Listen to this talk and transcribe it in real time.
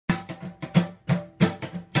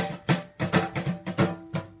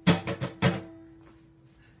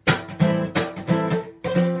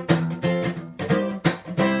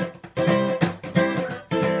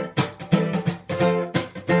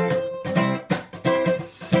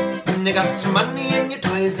You got some money in your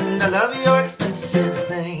toys and I love your expensive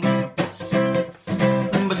things,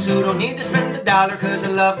 but you don't need to spend $1 'cause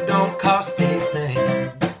love don't cost a thing.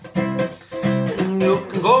 And you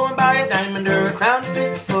can go and buy a diamond or a crown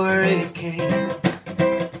fit for a king,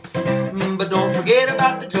 but don't forget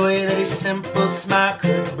about the joy that a simple smile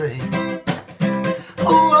could bring.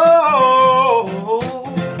 Oh,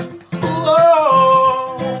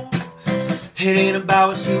 it ain't about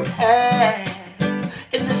what you have,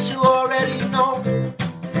 and this you already know.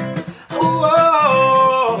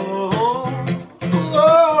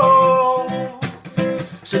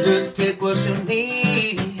 So just take what you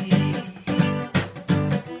need,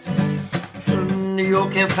 and you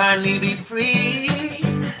can finally be free.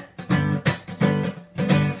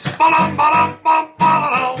 Ba-dum, ba-dum, bum,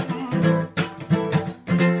 ba-da-dum.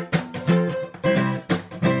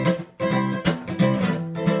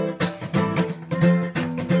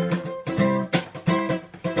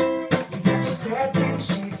 Satin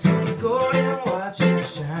sheets and you go and watch it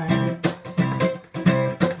shine,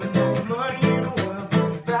 but no money in the world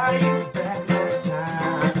can buy you back lost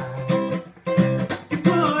time. You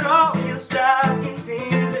put all your stocking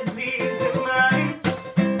things and leaves and minds,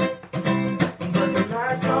 but the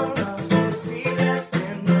lights don't know, so you see less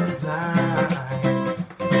than the blind.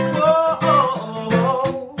 Oh, oh,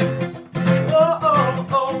 oh, oh,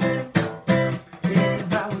 oh, oh. It ain't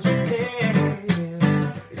about what you have,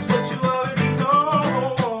 it's what you already know.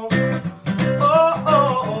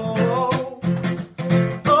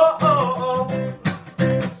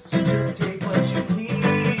 So just take what you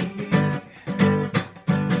need.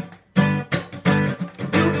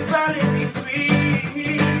 You can finally be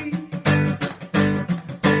free.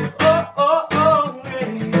 Oh, oh, oh,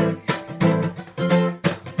 yeah.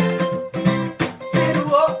 Say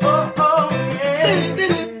oh, oh, oh, yeah.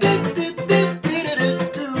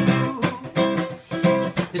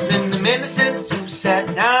 It's been a minute since you've sat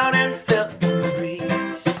down and felt the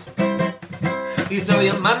breeze. You throw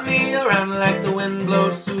your money around like the wind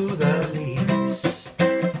blows through the leaves.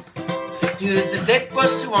 You just take what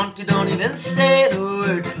you want, you don't even say the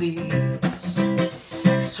word please.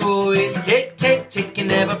 So always take, take, take, you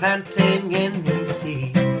never planting any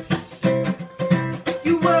seeds.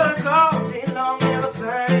 You work all day long, never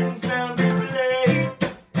find time to relate.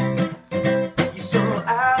 You're so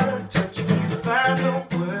out of touch when you find the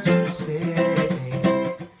words to say.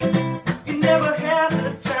 You never have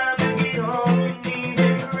the time to get on your knees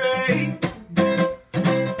and pray.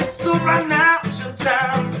 So right now is your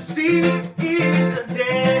time to see is the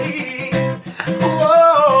day.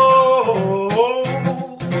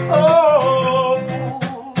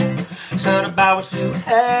 It's not about what you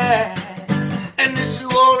had, and this you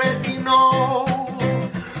already know.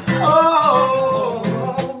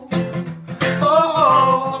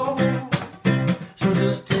 So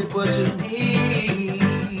just take what you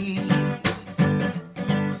need,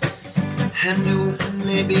 and you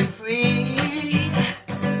may be free.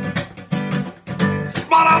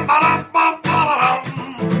 Ba-dum, ba-dum, bum, ba-da-dum.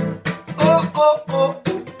 Oh, oh, oh,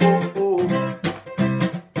 oh, oh, oh.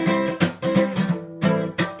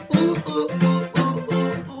 Ooh, ooh, ooh, ooh,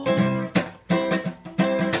 ooh, ooh.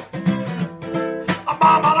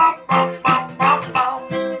 Ba-ba-dum, bum, bum, bum, bum.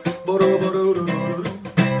 Bo-do-bo-do-do-do-do.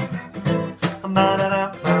 Ba-da-dum,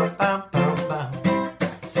 bum, bum, bum, bum.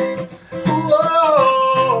 Ooh, oh,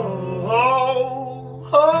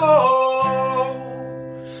 oh, oh.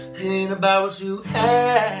 Ain't about what you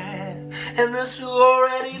have, and this you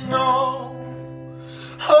already know.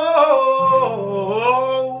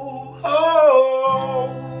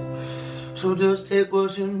 So just take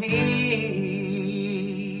what you need.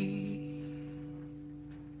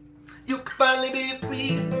 You can finally be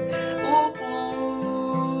free.